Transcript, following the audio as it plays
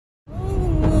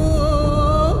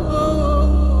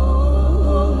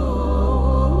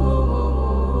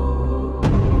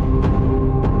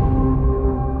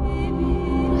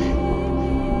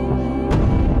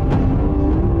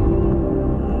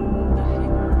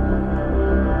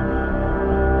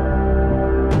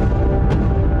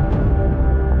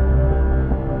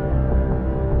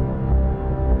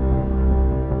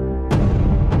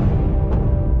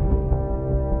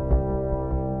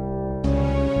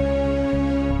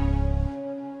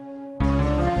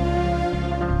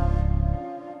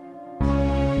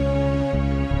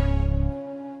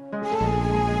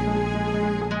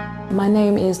My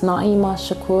name is Naimeh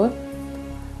Shakur.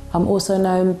 I'm also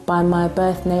known by my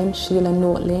birth name, Sheila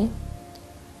Nortley.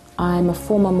 I'm a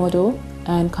former model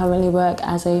and currently work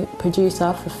as a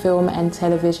producer for film and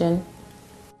television.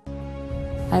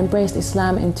 I embraced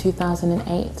Islam in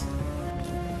 2008.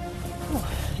 Oh,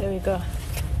 here we go.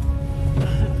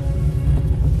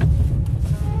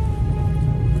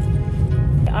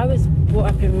 I was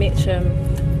brought up in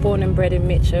Mitcham, born and bred in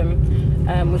Mitcham,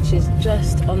 which is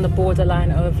just on the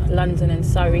borderline of London and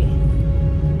Surrey.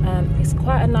 It's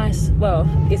quite a nice, well,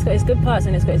 it's got its good parts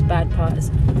and it's got its bad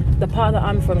parts. The part that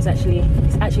I'm from is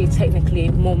actually technically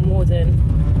more modern.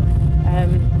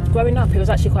 Growing up, it was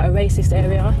actually quite a racist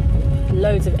area.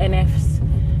 Loads of NFs,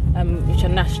 which are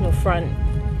National Front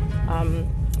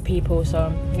people,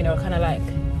 so, you know, kind of like,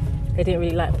 they didn't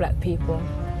really like black people.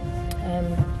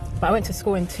 But I went to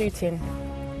school in Tooting,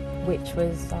 which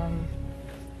was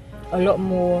a lot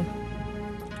more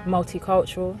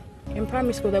multicultural. In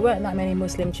primary school, there weren't that many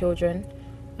Muslim children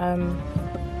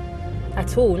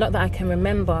at all, not that I can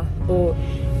remember. Or,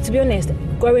 to be honest,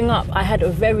 growing up, I had a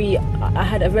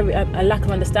lack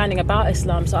of understanding about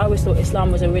Islam. So I always thought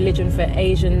Islam was a religion for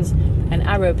Asians and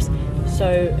Arabs.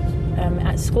 So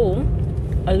at school,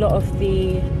 a lot of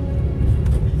the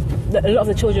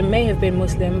children may have been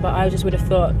Muslim, but I just would have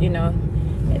thought, you know,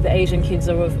 the Asian kids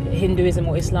are of Hinduism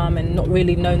or Islam and not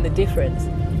really known the difference.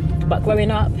 But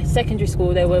growing up, secondary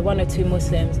school, there were 1 or 2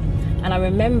 Muslims. And I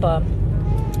remember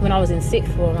when I was in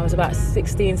sixth form, I was about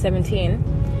 16, 17,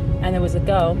 and there was a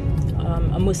girl,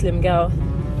 a Muslim girl,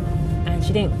 and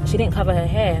she didn't cover her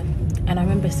hair. And I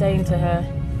remember saying to her,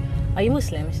 "Are you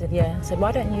Muslim?" She said, "Yeah." I said,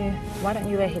 "Why don't you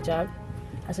wear hijab?"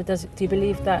 I said, "Do you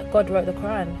believe that God wrote the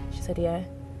Quran?" She said, "Yeah."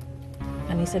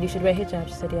 And he said, "You should wear hijab."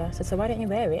 She said, "Yeah." I said, "So why don't you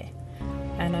wear it?"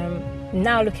 And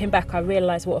now looking back, I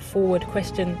realised what a forward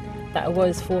question that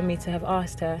was for me to have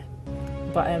asked her.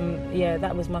 But yeah,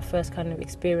 that was my first kind of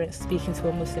experience speaking to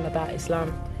a Muslim about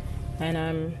Islam.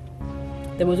 And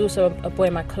there was also a boy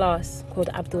in my class called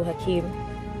Abdul Hakim,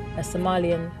 a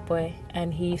Somalian boy,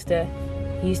 and he used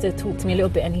to talk to me a little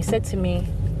bit, and he said to me,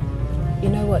 "You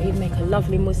know what, you'd make a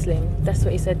lovely Muslim." That's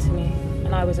what he said to me.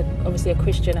 And I was obviously a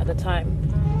Christian at the time.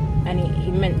 And he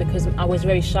meant because I was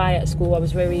very shy at school. I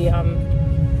was very,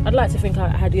 I'd like to think I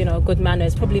had, you know, good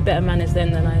manners, probably better manners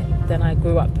then than I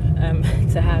grew up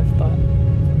to have. But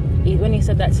when he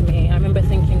said that to me, I remember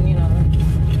thinking, you know,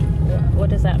 what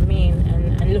does that mean?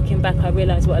 And looking back, I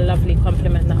realised what a lovely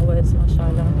compliment that was,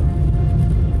 mashallah.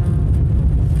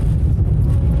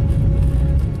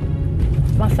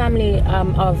 My family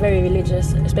are very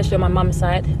religious, especially on my mum's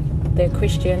side. They're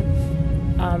Christian.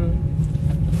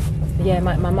 Yeah,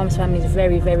 my mum's family is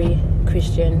very, very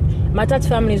Christian. My dad's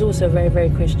family is also very,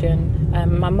 very Christian.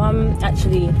 My mum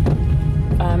actually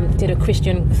did a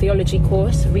Christian theology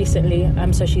course recently,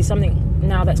 so she's something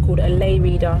now that's called a lay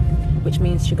reader, which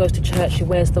means she goes to church, she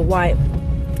wears the white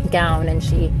gown, and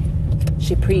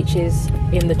she preaches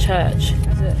in the church.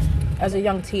 As a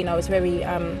young teen, I was very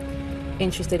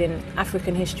interested in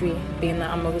African history, being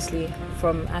that I'm obviously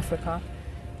from Africa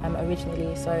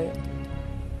originally. So,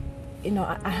 you know,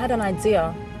 I had an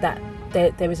idea that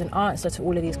there is an answer to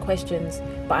all of these questions,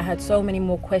 but I had so many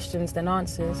more questions than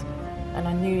answers. And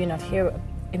I knew, you know, I'd hear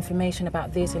information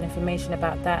about this and information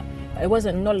about that. But it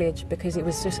wasn't knowledge, because it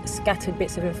was just scattered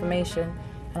bits of information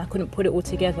and I couldn't put it all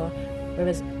together.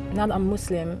 Whereas now that I'm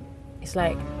Muslim, it's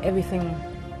like everything,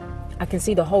 I can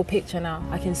see the whole picture now.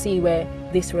 I can see where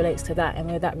this relates to that and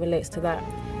where that relates to that.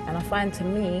 And I find, to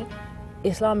me,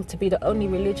 Islam to be the only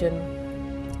religion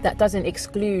that doesn't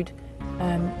exclude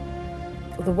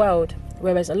the world.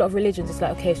 Whereas a lot of religions, it's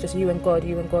like, okay, it's just you and God,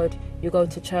 you go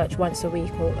to church once a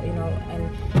week, or, you know, and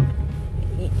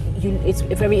it's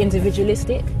very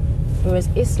individualistic. Whereas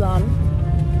Islam,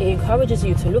 it encourages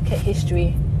you to look at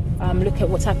history, look at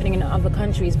what's happening in other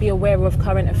countries, be aware of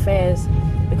current affairs,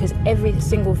 because every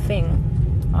single thing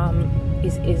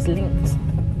is linked.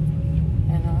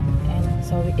 You know? And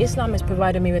so Islam has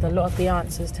provided me with a lot of the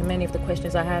answers to many of the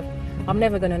questions I have. I'm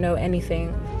never going to know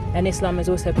anything, and Islam has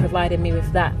also provided me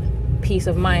with that peace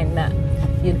of mind that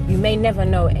you may never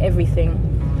know everything.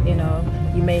 You know,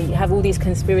 you may have all these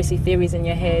conspiracy theories in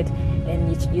your head,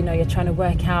 and you know, you're trying to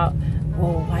work out,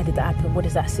 well, why did that happen? What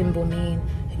does that symbol mean?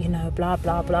 You know, blah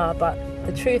blah blah. But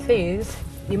the truth is,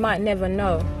 you might never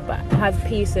know. But have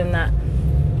peace in that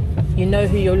you know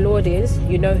who your Lord is,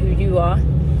 you know who you are,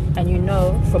 and you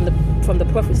know from the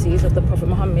prophecies of the Prophet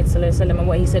Muhammad ﷺ and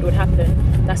what he said would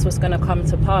happen, that's what's going to come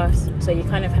to pass. So you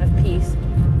kind of have peace.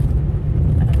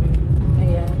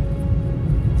 Yeah,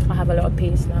 I have a lot of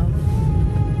peace now.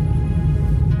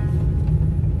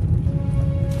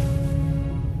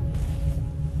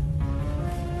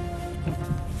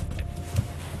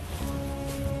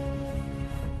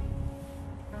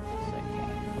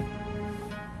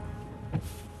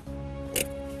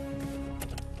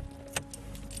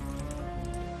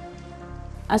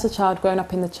 as a child growing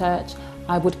up in the church,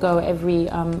 I would go every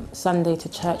Sunday to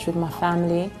church with my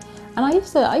family, and I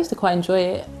used to quite enjoy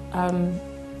it.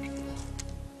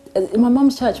 My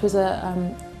mum's church was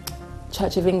a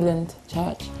Church of England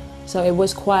church, so it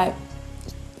wasn't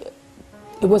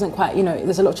quite, you know,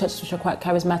 there's a lot of churches which are quite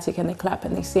charismatic and they clap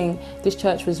and they sing. This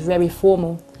church was very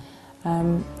formal.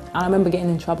 I remember getting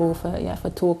in trouble for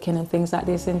talking and things like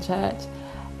this in church.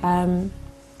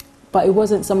 But it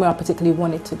wasn't somewhere I particularly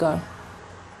wanted to go.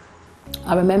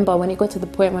 I remember when it got to the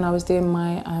point when I was doing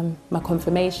my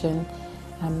confirmation,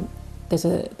 there's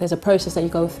a process that you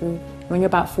go through. When you're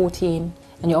about 14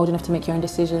 and you're old enough to make your own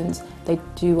decisions, they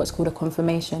do what's called a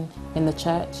confirmation in the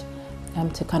church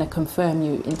to kind of confirm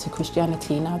you into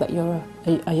Christianity now that you're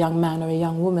a young man or a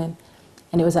young woman.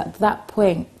 And it was at that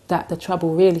point that the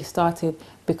trouble really started,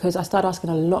 because I started asking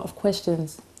a lot of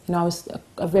questions. You know, I was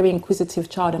a very inquisitive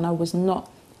child and I was not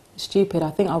stupid. I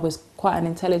think I was quite an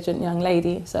intelligent young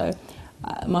lady, so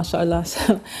mashallah.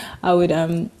 So I would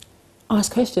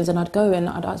ask questions, and I'd go and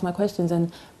I'd ask my questions,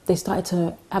 and they started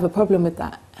to have a problem with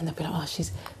that, and they'd be like, oh,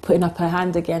 she's putting up her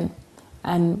hand again.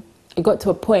 And it got to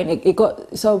a point, it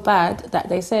got so bad that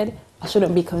they said I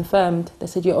shouldn't be confirmed. They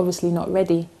said, you're obviously not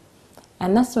ready.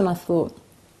 And that's when I thought,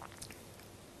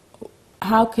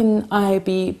 how can I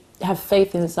have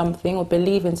faith in something or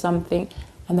believe in something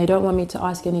and they don't want me to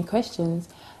ask any questions?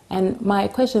 And my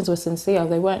questions were sincere.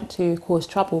 They weren't to cause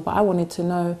trouble, but I wanted to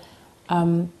know,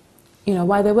 you know,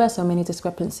 why there were so many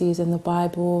discrepancies in the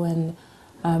Bible. And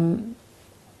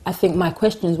I think my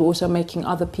questions were also making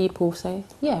other people say,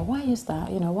 yeah, why is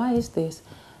that? You know, why is this?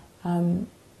 And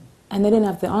they didn't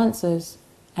have the answers.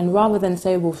 And rather than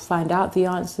say, we'll find out the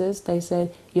answers, they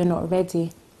said, you're not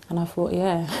ready. And I thought,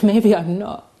 yeah, maybe I'm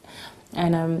not.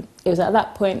 And it was at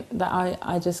that point that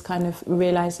I just kind of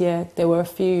realised, yeah, there were a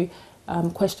few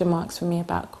question marks for me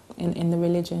about in the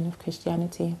religion of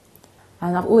Christianity.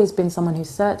 And I've always been someone who's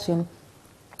searching.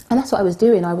 And that's what I was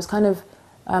doing. I was kind of,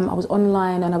 I was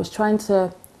online and I was trying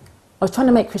to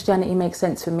make Christianity make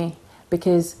sense for me,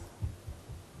 because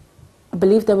I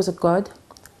believed there was a God.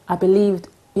 I believed,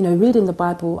 you know, reading the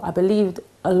Bible, I believed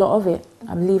a lot of it.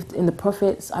 I believed in the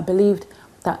prophets. I believed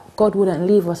that God wouldn't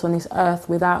leave us on this earth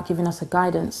without giving us a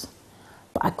guidance.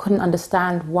 But I couldn't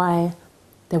understand why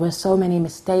there were so many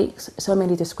mistakes, so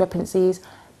many discrepancies.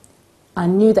 I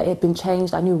knew that it had been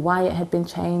changed. I knew why it had been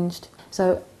changed.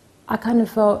 So I kind of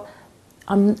felt,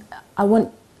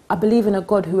 I believe in a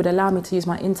God who would allow me to use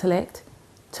my intellect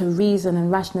to reason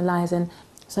and rationalize. And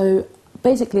so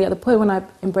basically at the point when I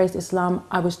embraced Islam,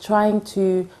 I was trying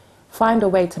to find a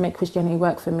way to make Christianity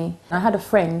work for me. I had a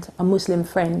friend, a Muslim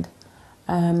friend,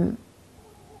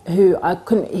 who I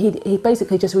couldn't, he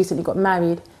basically just recently got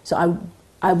married, so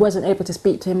I wasn't able to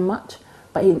speak to him much.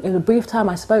 But in a brief time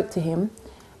I spoke to him,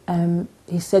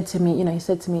 he said to me,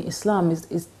 Islam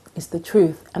is the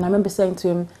truth. And I remember saying to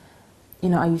him, you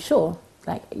know, are you sure?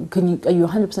 Like, are you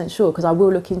 100% sure? Because I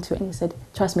will look into it. And he said,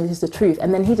 trust me, this is the truth.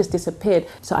 And then he just disappeared.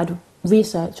 So I'd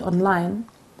research online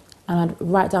and I'd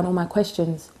write down all my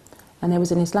questions. And there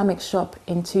was an Islamic shop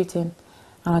in Tooting.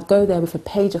 And I'd go there with a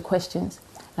page of questions,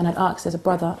 and I'd ask, there's a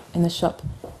brother in the shop,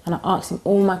 and I'd ask him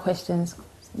all my questions,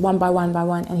 one by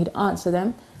one, and he'd answer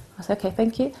them. I said, okay,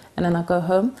 thank you. And then I'd go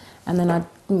home, and then I'd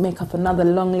make up another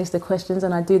long list of questions,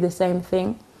 and I'd do the same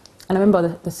thing. And I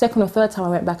remember the second or third time I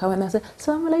went back, I went there and I said,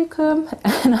 Assalamu alaikum.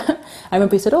 And I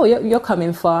remember he said, oh, you're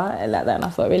coming far, and like that, and I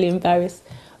felt really embarrassed.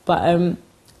 But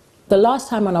the last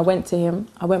time when I went to him,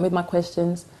 I went with my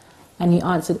questions, and he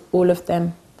answered all of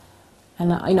them. And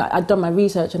you know, I'd done my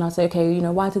research, and I'd say, okay, you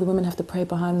know, why do the women have to pray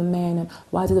behind the men, and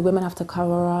why do the women have to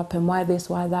cover up, and why this,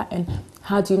 why that, and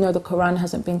how do you know the Quran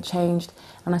hasn't been changed?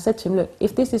 And I said to him, look,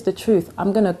 if this is the truth,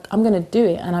 I'm gonna do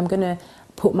it, and I'm gonna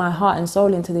put my heart and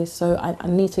soul into this. So I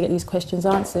need to get these questions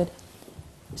answered.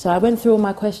 So I went through all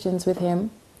my questions with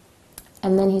him,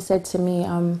 and then he said to me,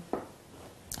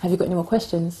 have you got any more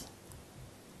questions?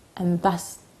 And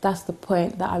that's the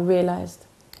point that I realised.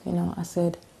 You know, I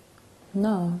said,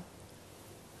 no.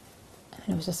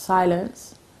 And it was just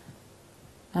silence.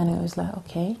 And it was like,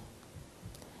 okay,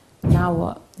 now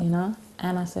what, you know?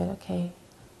 And I said, okay,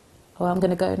 well, I'm going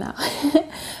to go now.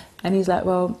 And he's like,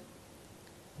 well,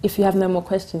 if you have no more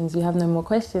questions, you have no more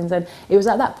questions. And it was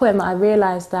at that point that I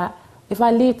realised that if I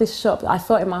leave this shop, I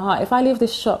thought in my heart, if I leave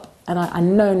this shop, and I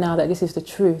know now that this is the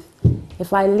truth,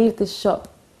 if I leave this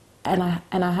shop and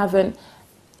I haven't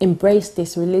embraced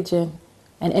this religion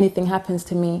and anything happens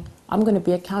to me, I'm going to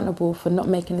be accountable for not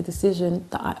making a decision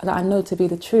that I know to be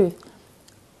the truth.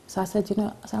 So I said, you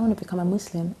know, I want to become a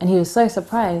Muslim. And he was so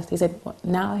surprised. He said, what,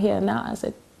 now, here, now? I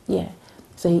said, yeah.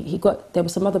 So there were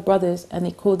some other brothers, and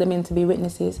he called them in to be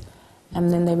witnesses.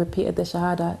 and then they repeated the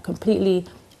Shahada completely.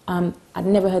 I'd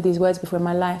never heard these words before in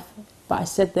my life, but I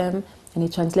said them, and he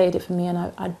translated it for me, and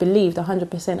I believed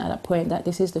 100% at that point that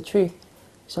this is the truth.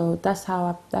 So that's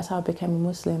how I became a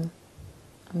Muslim.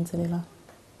 Alhamdulillah.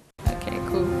 Okay,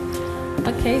 cool.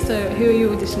 Okay, so who are you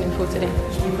auditioning for today?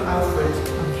 Alfred.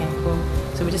 Okay, cool.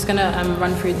 So we're just gonna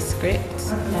run through the script.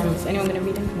 Is anyone gonna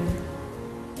read it for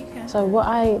me? So what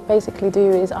I basically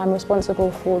do is I'm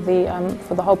responsible for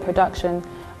the whole production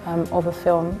of a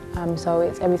film. So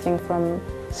it's everything from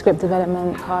script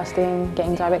development, casting,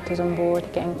 getting directors on board,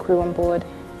 getting crew on board,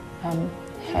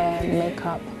 hair,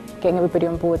 makeup, getting everybody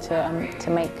on board to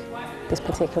make this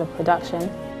particular production.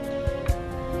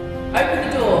 Open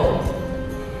the door.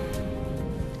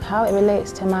 How it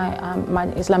relates to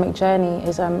my Islamic journey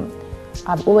is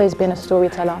I've always been a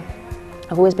storyteller.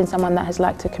 I've always been someone that has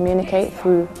liked to communicate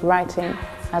through writing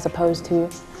as opposed to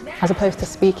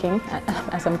speaking,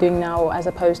 as I'm doing now, or as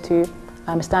opposed to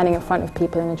standing in front of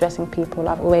people and addressing people.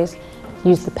 I've always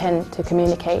used the pen to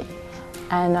communicate.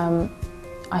 And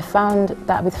I found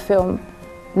that with film,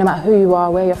 no matter who you are,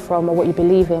 where you're from, or what you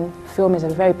believe in, film is a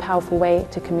very powerful way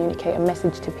to communicate a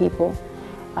message to people.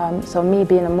 So me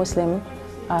being a Muslim,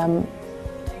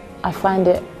 I find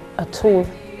it a tool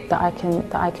that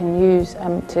I can use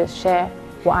to share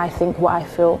what I think, what I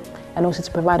feel, and also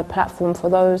to provide a platform for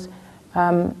those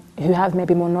who have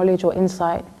maybe more knowledge or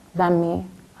insight than me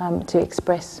to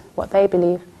express what they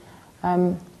believe.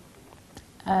 And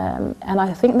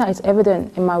I think that it's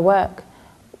evident in my work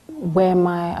where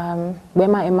my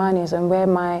iman is and where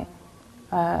my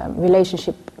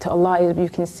relationship to Allah is. You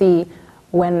can see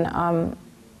when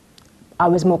I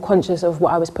was more conscious of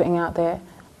what I was putting out there,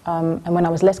 and when I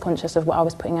was less conscious of what I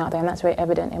was putting out there, and that's very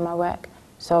evident in my work.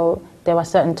 So there are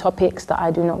certain topics that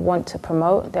I do not want to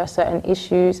promote, there are certain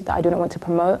issues that I do not want to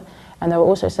promote, and there are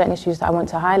also certain issues that I want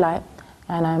to highlight,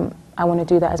 and I want to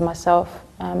do that as myself,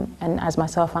 and as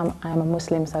myself I'm a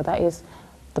Muslim, so that is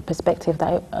the perspective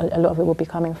that a lot of it will be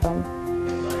coming from.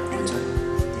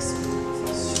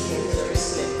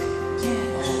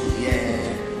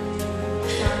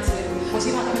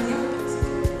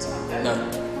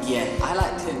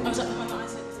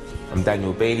 I'm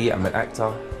Daniel Bailey, I'm an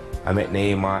actor. I met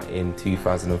Naimeh in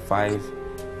 2005.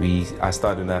 I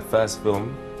starred in her first film,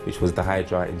 which was The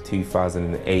Hydra, in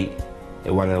 2008.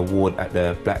 It won an award at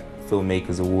the Black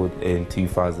Filmmakers Award in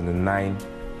 2009.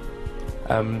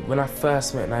 When I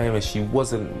first met Naimeh, she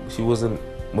wasn't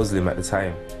Muslim at the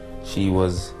time. She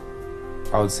was,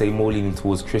 I would say, more leaning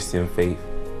towards Christian faith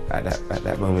at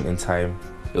that moment in time.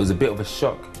 It was a bit of a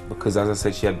shock because, as I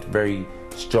said, she had very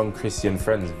strong Christian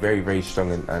friends, very, very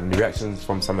strong, and the reactions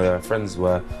from some of her friends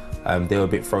were they were a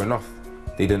bit thrown off.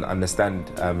 They didn't understand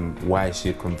why she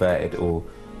had converted, or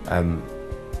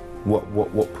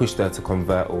what pushed her to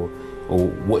convert, or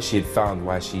what she had found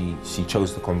why she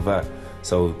chose to convert.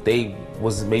 So they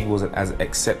maybe wasn't as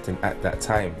accepting at that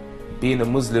time. Being a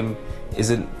Muslim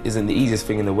isn't the easiest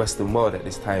thing in the Western world at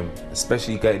this time,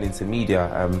 especially getting into media,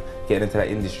 getting into that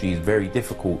industry is very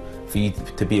difficult. For you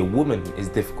to be a woman is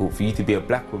difficult, for you to be a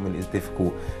black woman is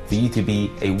difficult, for you to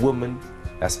be a woman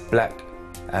that's black,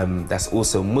 that's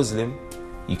also Muslim,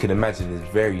 you can imagine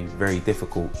it's very, very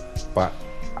difficult. But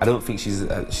I don't think she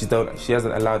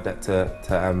hasn't allowed that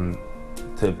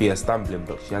to be a stumbling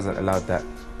block. She hasn't allowed that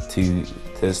to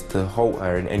halt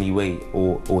her in any way,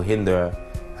 or hinder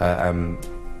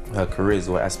her careers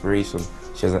or aspirations.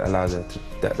 She hasn't allowed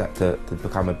that to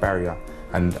become a barrier,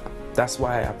 and that's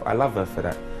why I love her for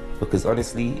that. Because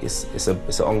honestly, it's an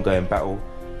ongoing battle.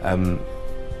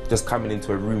 Just coming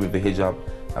into a room with a hijab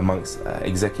amongst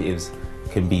executives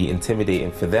can be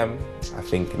intimidating for them. I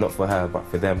think not for her, but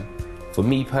for them. For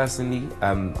me personally,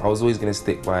 I was always going to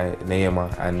stick by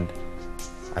Naimeh,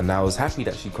 and I was happy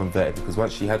that she converted, because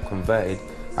once she had converted,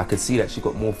 I could see that she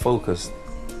got more focused.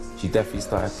 She definitely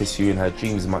started pursuing her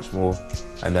dreams much more,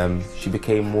 and she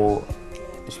became more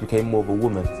of a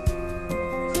woman.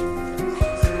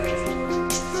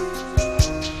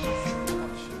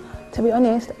 To be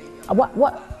honest,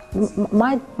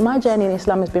 my journey in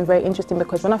Islam has been very interesting,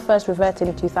 because when I first reverted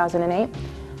in 2008,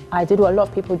 I did what a lot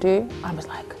of people do. I was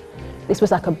like, this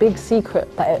was like a big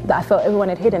secret that I felt everyone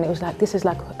had hidden. It was like, this is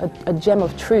like a gem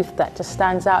of truth that just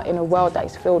stands out in a world that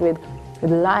is filled with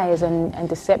lies and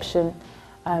deception.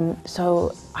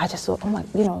 So I just thought, oh my,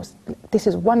 this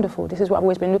is wonderful. This is what I've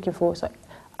always been looking for. So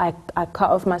I cut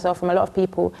off myself from a lot of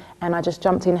people, and I just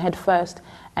jumped in head first.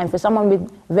 And for someone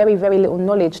with very, very little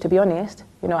knowledge, to be honest,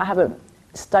 I haven't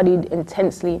studied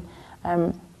intensely,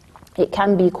 it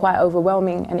can be quite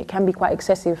overwhelming and it can be quite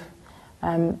excessive.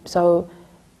 So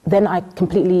then I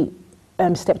completely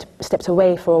stepped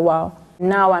away for a while.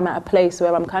 Now I'm at a place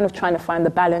where I'm kind of trying to find the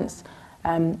balance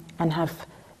and have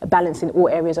a balance in all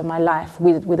areas of my life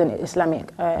with an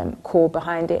Islamic core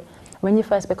behind it. When you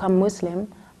first become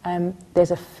Muslim,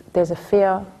 there's a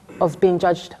fear of being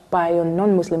judged by your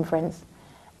non-Muslim friends.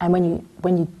 And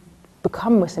when you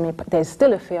become Muslim, there's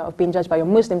still a fear of being judged by your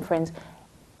Muslim friends,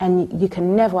 and you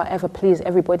can never ever please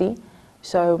everybody.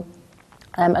 So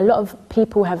a lot of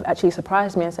people have actually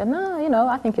surprised me and said, no, you know,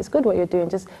 I think it's good what you're doing.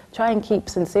 Just try and keep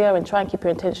sincere and try and keep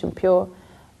your intention pure.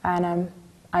 And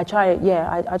I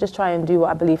just try and do what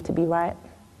I believe to be right.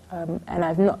 And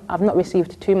I've not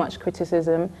received too much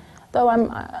criticism, though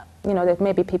you know, there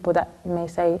may be people that may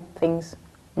say things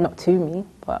not to me,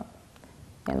 but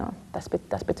you know, that's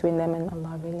between them and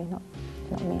Allah, really, not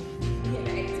me.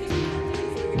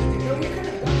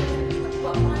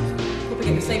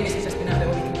 Propagate the same message that's been out there,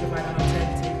 or we can provide an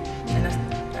alternative, and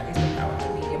that is the power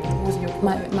of media. What was your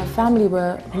My family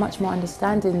were much more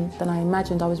understanding than I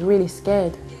imagined. I was really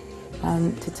scared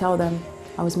to tell them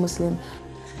I was Muslim.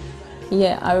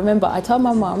 Yeah, I remember I told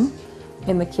my mum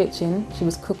in the kitchen, she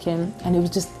was cooking, and it was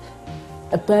just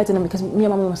a burden on me because me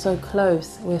and my mum were so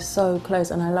close. We were so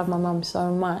close, and I love my mum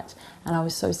so much, and I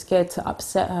was so scared to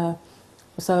upset her.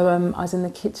 So I was in the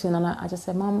kitchen, and I just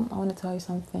said, "Mum, I want to tell you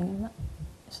something." And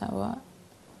she's like, "What?"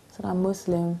 I said, "I'm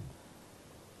Muslim."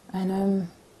 And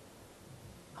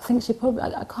I think she probably,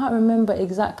 I can't remember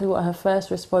exactly what her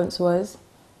first response was,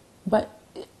 but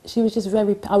she was just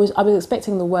very, I was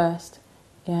expecting the worst,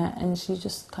 yeah, and she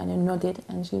just kind of nodded,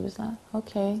 and she was like,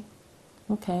 okay.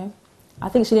 I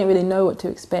think she didn't really know what to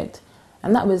expect,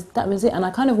 and that was it, and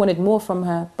I kind of wanted more from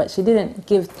her, but she didn't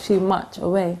give too much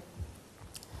away.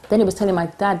 Then it was telling my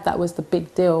dad that was the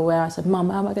big deal, where I said, "Mum,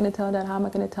 how am I going to tell Dad? How am I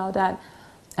going to tell Dad?"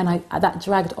 And that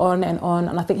dragged on, and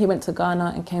I think he went to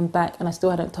Ghana and came back, and I still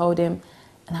hadn't told him.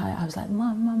 And I was like,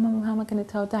 Mum, how am I going to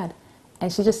tell Dad?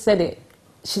 And she just said it.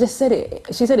 She said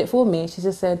it for me. She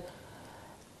just said,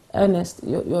 "Ernest,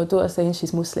 your daughter's saying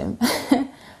she's Muslim."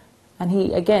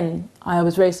 And I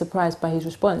was very surprised by his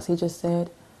response. He said,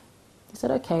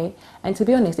 "Okay." And to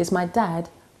be honest, it's my dad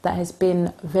that has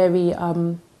been very,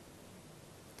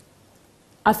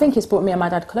 I think it's brought me and my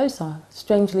dad closer,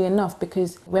 strangely enough,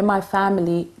 because when my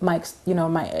family, my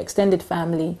extended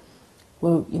family,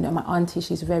 well, you know, my auntie,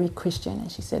 she's very Christian,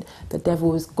 and she said, "The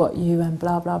devil's got you," and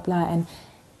blah, blah, blah. And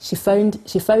she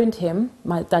phoned him,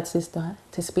 my dad's sister,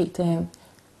 to speak to him.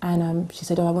 And she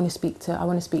said, "Oh, I want to speak to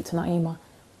Naimeh."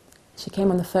 She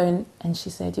came on the phone and she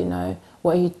said, "You know,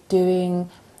 what are you doing?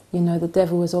 You know, the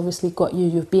devil has obviously got you,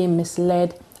 you're being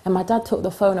misled." And my dad took the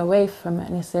phone away from her,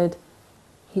 and he said,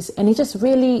 he just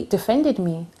really defended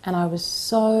me. And I was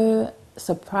so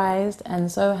surprised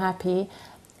and so happy.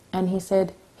 And he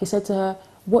said to her,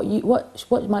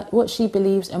 what she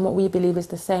believes and what we believe is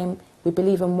the same. We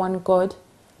believe in one God.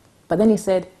 But then he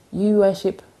said, we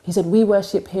worship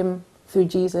him through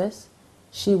Jesus.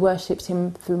 She worships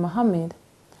him through Muhammad.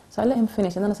 So I let him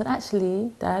finish, and then I said,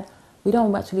 "Actually, Dad, we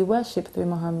don't actually worship through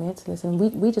Muhammad. Listen,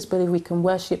 we just believe we can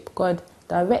worship God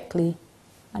directly."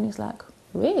 And he's like,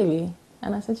 "Really?"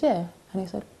 And I said, "Yeah." And he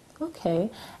said, "Okay."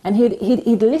 And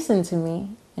he'd listened to me,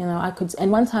 you know. And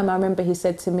one time I remember he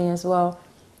said to me as well,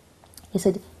 he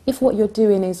said, "If what you're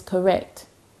doing is correct,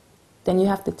 then you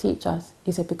have to teach us."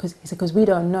 He said, because we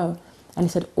don't know. And he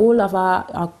said, all of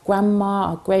our grandma,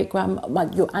 our great-grandma,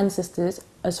 your ancestors,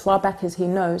 as far back as he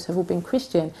knows, have all been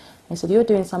Christian. And he said, "You're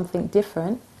doing something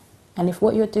different, and if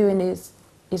what you're doing is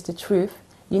the truth,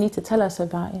 you need to tell us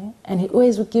about it." And he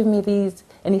always would give me these,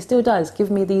 and he still does, give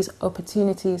me these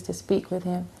opportunities to speak with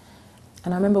him.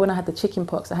 And I remember when I had the chicken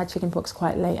pox, I had chicken pox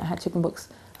quite late. I had chicken pox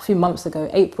a few months ago,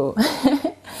 April.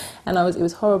 And it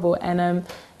was horrible. And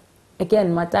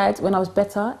again, my dad, when I was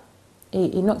better,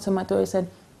 he knocked on my door. He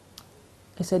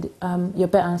said, "You're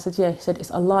better?" And I said, "Yeah." He said,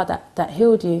 "It's Allah that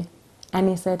healed you." And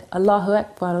he said, "Allahu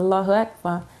Akbar, Allahu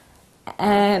Akbar."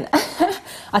 And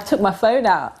I took my phone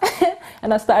out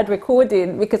and I started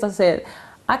recording, because I said,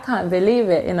 I can't believe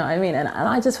it, you know what I mean? And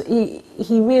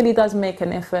he really does make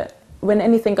an effort. When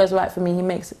anything goes right for me, he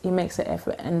makes an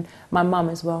effort, and my mum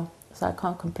as well. So I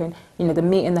can't complain. You know, the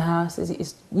meat in the house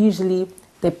is usually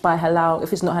they buy halal.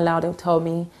 If it's not halal, they'll tell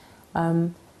me.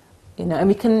 You know, and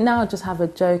we can now just have a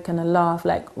joke and a laugh.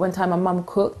 Like one time my mum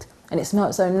cooked and it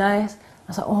smelled so nice. I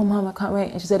was like, "Oh, Mum, I can't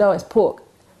wait." And she said, "Oh, it's pork."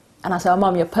 And I said, "Oh,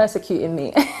 Mum, you're persecuting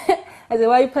me." I said,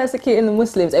 "Why are you persecuting the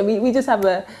Muslims?" And we just have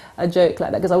a joke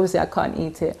like that, because obviously I can't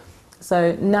eat it.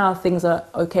 So now things are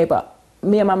okay, but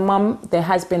me and my mum, there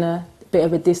has been a bit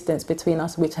of a distance between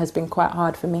us, which has been quite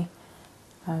hard for me.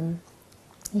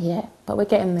 Yeah, but we're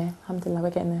getting there. Alhamdulillah,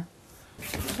 we're getting there.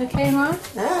 Okay, Mum.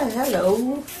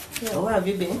 Hello. Yeah, where have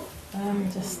you been?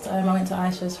 I went to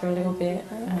Aisha's for a little bit,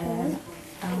 and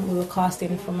we were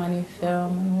casting for my new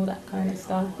film and all that kind of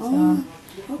stuff. So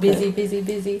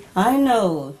busy. I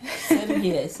know. Same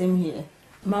here, same here.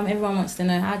 Mum, everyone wants to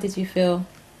know, how did you feel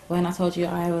when I told you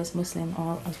I was Muslim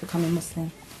or I was becoming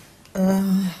Muslim?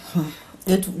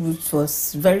 It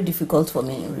was very difficult for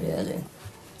me, really.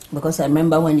 Because I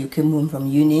remember when you came home from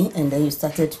uni and then you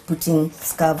started putting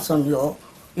scarves on your,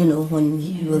 when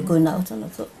you were going out, and I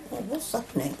thought, what's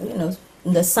happening?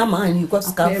 In the summer, and you got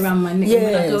scarves. I around my neck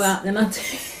when I go out, then I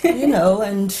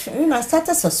and I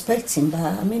started suspecting, but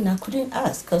I couldn't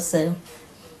ask because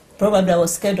probably I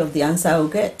was scared of the answer I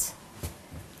would get.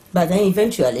 But then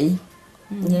eventually,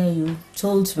 you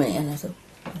told me, and I thought,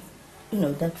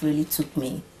 that really took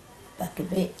me back a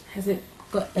bit. Has it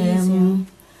got easier?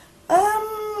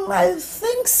 I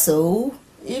think so,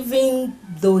 even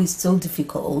though it's still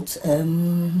difficult.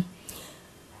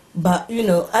 But,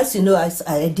 as you know,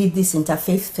 I did this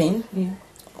interfaith thing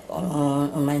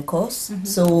on my course.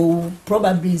 So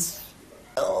probably it's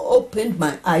opened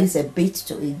my eyes a bit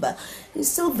to it. But it's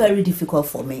still very difficult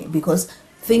for me because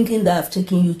thinking that I've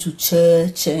taken you to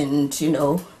church and,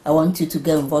 I want you to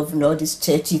get involved in all these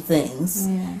churchy things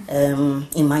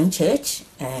in my church,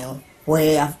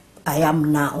 where I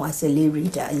am now as a lay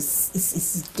reader,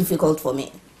 it's difficult for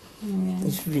me.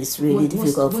 It's really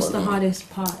difficult for me. What's the hardest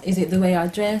part? Is it the way I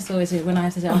dress, or is it when I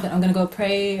have to say, I'm going to go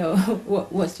pray, or what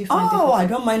do you find difficult? I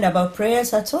don't mind about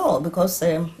prayers at all, because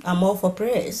I'm all for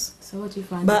prayers. So what do you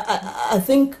find? But I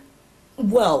think,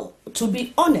 well, to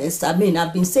be honest, I've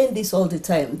been saying this all the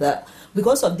time, that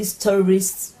because of these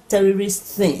terrorist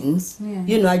things,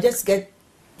 I just get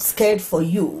scared for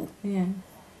you.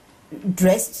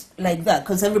 Dressed like that,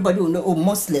 because everybody will know,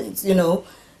 Muslims, and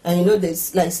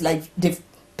there's like they've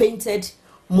painted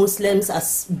Muslims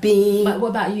as being. But what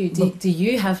about you? Do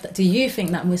you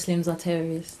think that Muslims are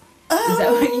terrorists? Is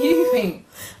that what you think?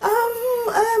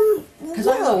 Because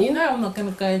I'm not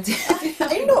going to go into.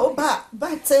 I know, but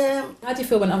how do you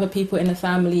feel when other people in the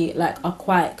family are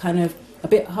quite kind of a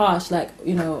bit harsh?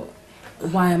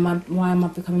 Why am I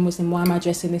becoming Muslim? Why am I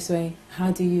dressing this way?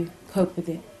 How do you cope with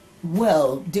it?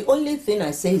 Well, the only thing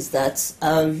I say is that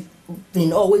I've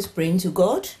been always praying to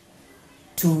God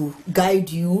to guide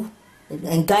you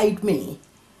and guide me.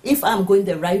 If I'm going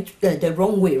the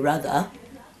wrong way, rather,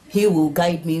 He will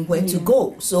guide me where to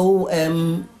go. So,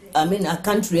 I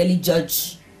can't really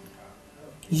judge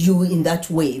you in that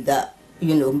way that,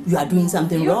 you are doing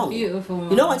something wrong. You're beautiful.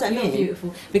 You know what I mean? You're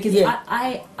beautiful. Because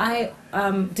I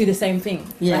do the same thing.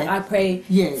 I pray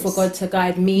for God to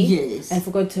guide me, and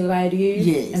for God to guide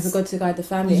you, and for God to guide the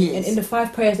family. And in the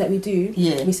 5 prayers that we do,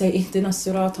 we say Ihdinas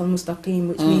Siratal Mustaqim,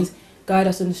 which means guide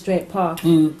us on the straight path,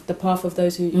 the path of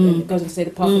those who, it goes on to say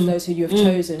the path of those who you have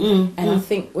chosen. And I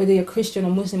think whether you're Christian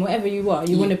or Muslim, whatever you are,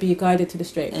 you want to be guided to the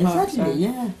straight path. Exactly,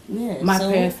 so my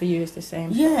prayer for you is the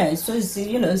same. Yeah, so it's,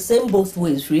 same both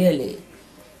ways, really.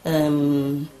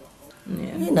 We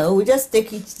just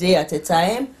take each day at a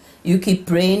time. You keep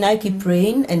praying, I keep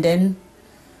praying, and then,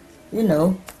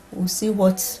 we'll see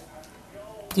what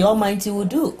the Almighty will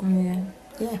do.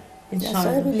 Yeah. That's what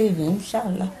I believe in,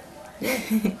 inshallah. Yeah.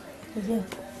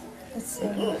 That's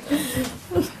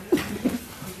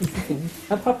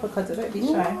a proper cutter, don't be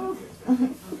shy.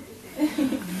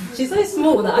 She's so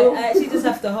small that I actually just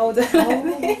have to hold her.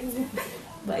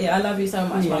 But yeah, I love you so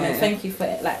much, Mama. Thank you for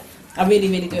it. I really,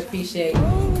 really do appreciate